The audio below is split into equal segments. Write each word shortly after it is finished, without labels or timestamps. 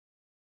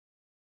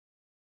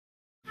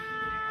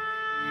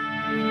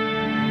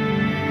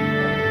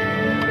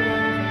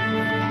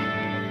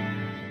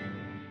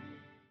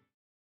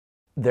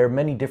There are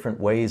many different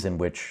ways in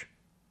which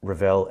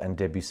Ravel and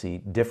Debussy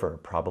differ,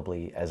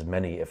 probably as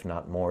many, if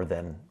not more,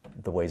 than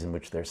the ways in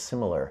which they're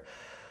similar.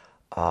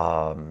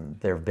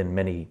 There have been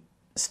many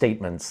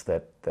statements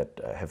that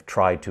have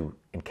tried to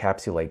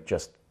encapsulate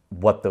just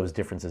what those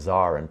differences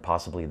are, and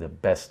possibly the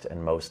best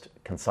and most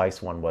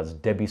concise one was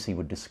Debussy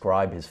would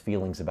describe his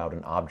feelings about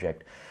an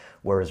object,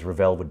 whereas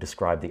Ravel would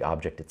describe the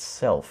object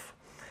itself.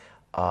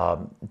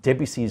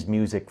 Debussy's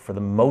music, for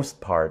the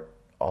most part,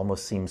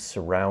 almost seems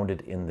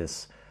surrounded in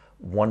this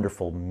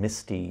wonderful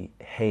misty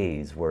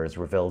haze, whereas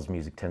Ravel's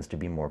music tends to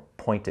be more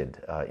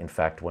pointed. In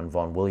fact, when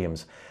Vaughan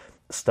Williams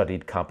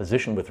studied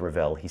composition with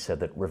Ravel, he said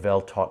that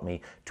Ravel taught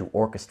me to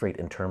orchestrate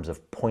in terms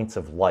of points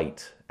of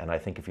light. And I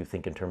think if you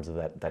think in terms of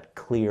that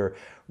clear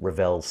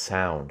Ravel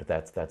sound,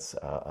 that's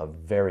a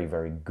very,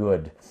 very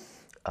good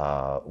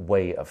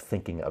way of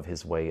thinking of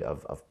his way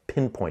of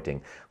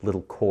pinpointing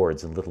little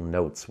chords and little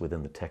notes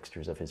within the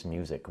textures of his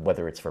music,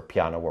 whether it's for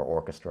piano or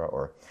orchestra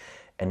or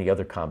any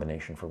other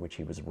combination for which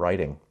he was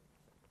writing.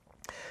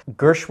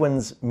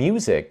 Gershwin's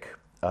music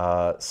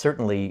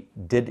certainly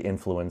did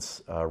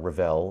influence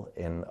Ravel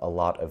in a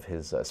lot of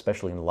his,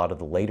 especially in a lot of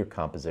the later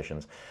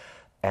compositions.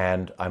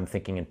 And I'm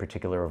thinking in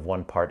particular of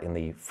one part in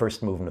the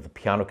first movement of the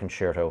piano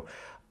concerto,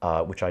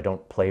 which I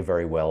don't play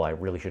very well. I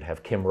really should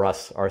have Kim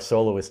Russ, our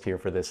soloist, here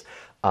for this.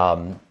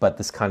 But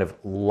this kind of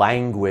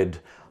languid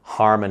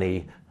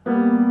harmony.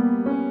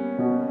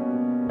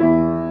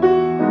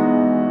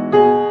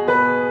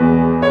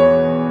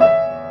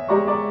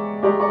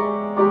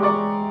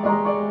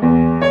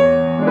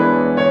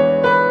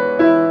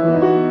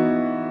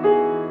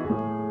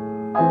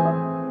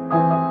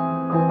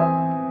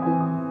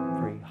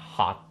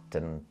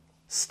 And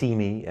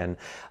steamy, and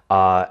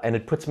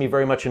it puts me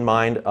very much in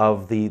mind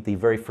of the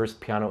very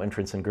first piano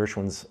entrance in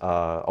Gershwin's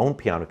own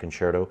piano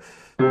concerto.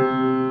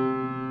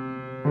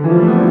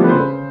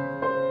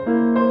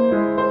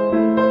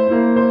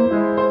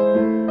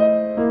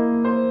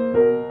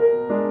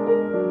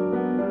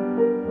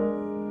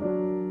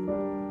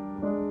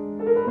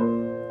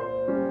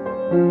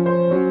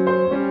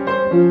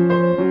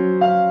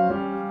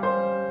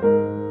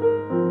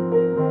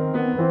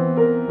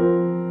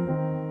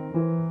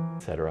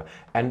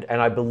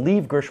 And I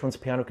believe Gershwin's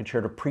piano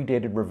concerto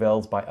predated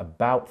Ravel's by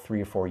about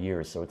 3 or 4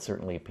 years, so it's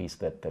certainly a piece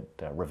that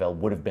Ravel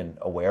would have been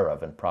aware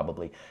of and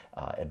probably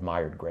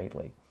admired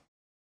greatly.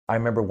 I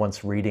remember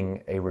once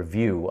reading a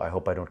review, I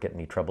hope I don't get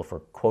any trouble for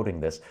quoting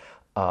this,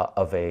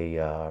 of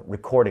a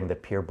recording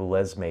that Pierre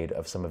Boulez made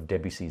of some of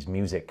Debussy's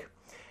music.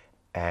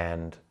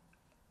 And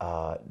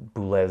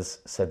Boulez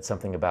said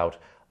something about,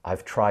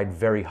 "I've tried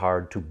very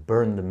hard to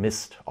burn the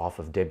mist off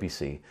of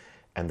Debussy."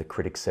 And the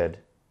critic said,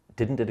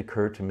 "Didn't it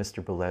occur to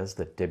Mr. Boulez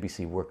that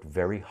Debussy worked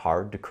very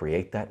hard to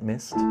create that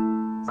mist?"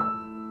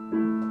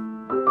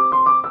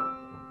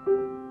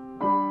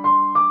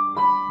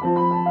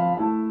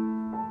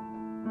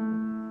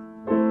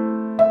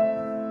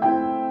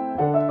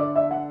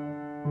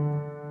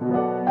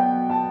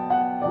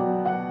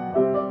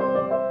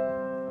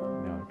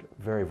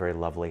 Very, very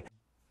lovely.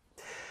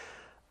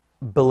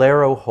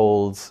 Bolero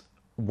holds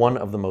one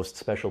of the most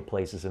special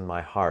places in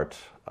my heart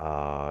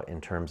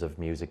in terms of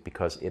music,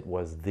 because it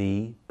was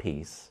the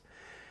piece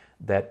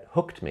that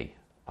hooked me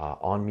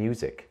on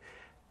music.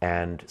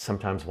 And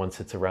sometimes one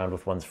sits around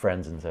with one's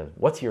friends and says,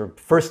 "What's your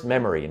first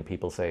memory?" And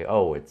people say,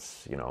 "Oh,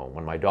 it's, you know,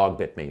 when my dog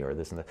bit me," or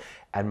this and that.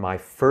 And my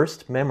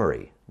first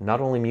memory, not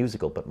only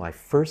musical, but my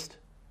first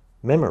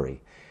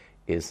memory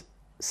is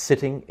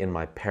sitting in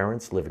my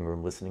parents' living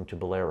room listening to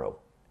Bolero.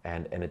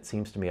 And it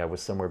seems to me I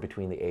was somewhere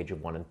between the age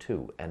of 1 and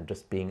 2, and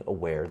just being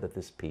aware that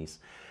this piece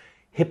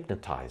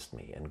hypnotized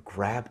me and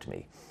grabbed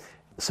me.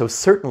 So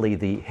certainly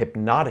the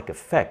hypnotic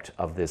effect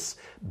of this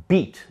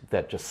beat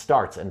that just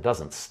starts and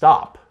doesn't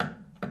stop.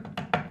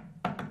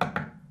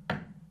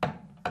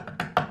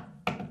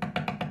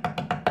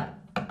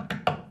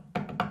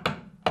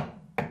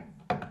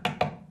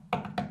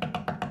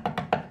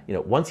 You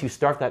know, once you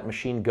start that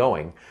machine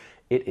going,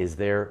 it is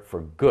there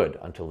for good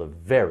until the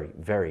very,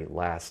 very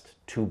last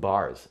 2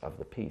 bars of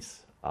the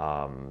piece.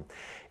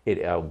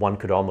 One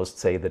could almost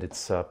say that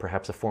it's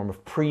perhaps a form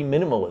of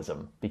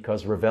pre-minimalism,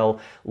 because Ravel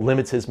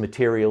limits his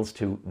materials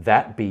to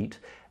that beat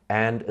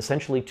and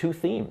essentially 2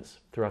 themes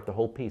throughout the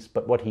whole piece.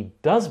 But what he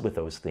does with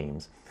those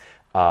themes,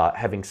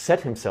 having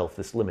set himself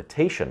this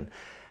limitation,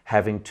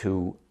 having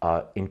to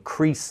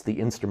increase the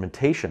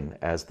instrumentation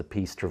as the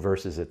piece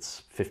traverses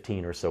its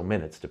 15 or so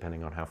minutes,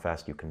 depending on how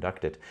fast you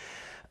conduct it,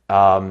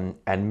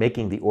 and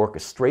making the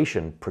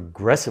orchestration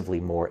progressively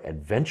more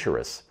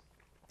adventurous,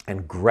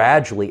 and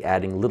gradually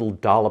adding little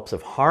dollops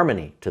of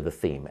harmony to the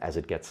theme as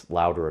it gets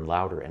louder and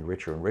louder and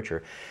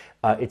richer.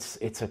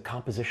 It's a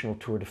compositional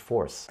tour de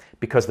force,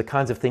 because the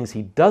kinds of things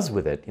he does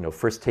with it, you know,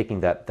 first taking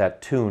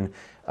that tune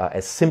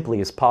as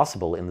simply as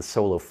possible in the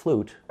solo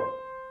flute,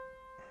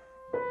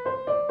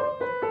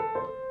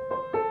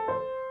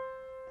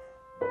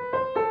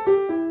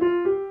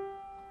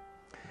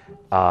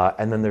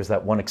 and then there's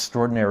that one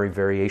extraordinary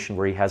variation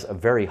where he has a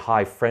very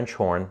high French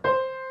horn,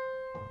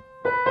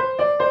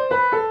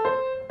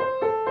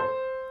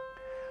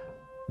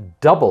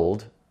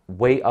 doubled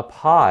way up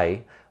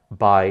high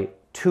by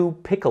two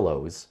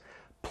piccolos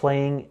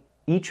playing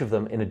each of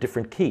them in a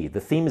different key. The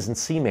theme is in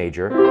C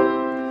major,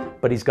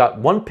 but he's got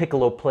one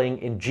piccolo playing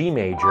in G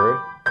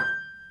major,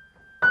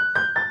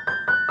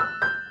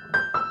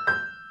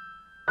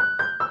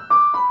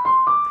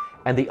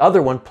 and the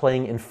other one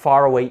playing in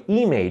faraway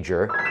E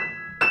major.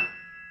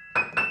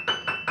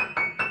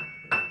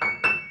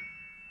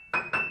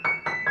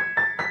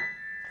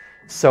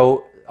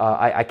 So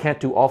I can't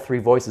do all three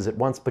voices at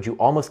once, but you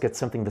almost get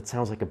something that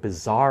sounds like a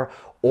bizarre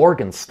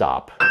organ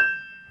stop.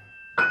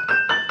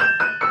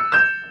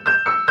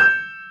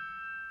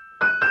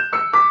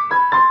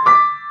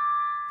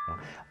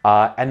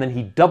 And then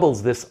he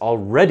doubles this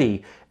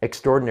already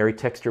extraordinary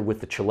texture with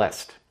the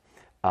celeste.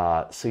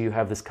 So you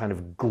have this kind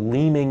of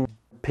gleaming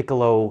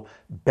piccolo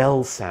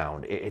bell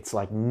sound. It's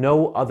like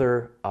no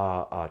other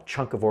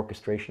chunk of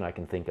orchestration I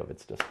can think of.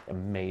 It's just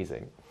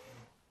amazing.